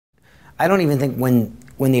I don't even think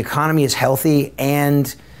when the economy is healthy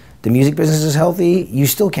and the music business is healthy, you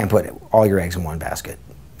still can't put all your eggs in one basket,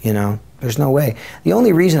 you know? There's no way. The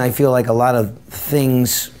only reason I feel like a lot of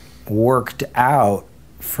things worked out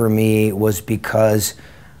for me was because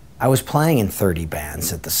I was playing in 30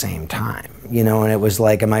 bands at the same time, you know, and it was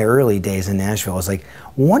like in my early days in Nashville, I was like,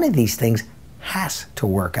 one of these things has to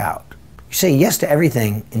work out. You say yes to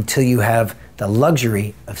everything until you have the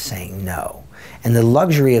luxury of saying no. And the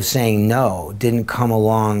luxury of saying no didn't come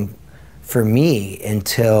along for me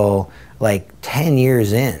until like 10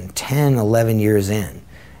 years in, 10, 11 years in.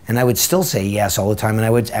 And I would still say yes all the time, and I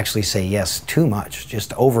would actually say yes too much,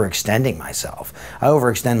 just overextending myself. I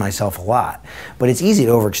overextend myself a lot. But it's easy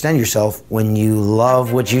to overextend yourself when you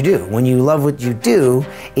love what you do. When you love what you do,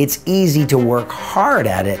 it's easy to work hard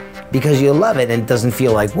at it because you love it and it doesn't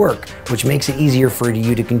feel like work, which makes it easier for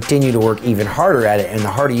you to continue to work even harder at it. And the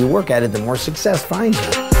harder you work at it, the more success finds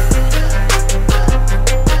you.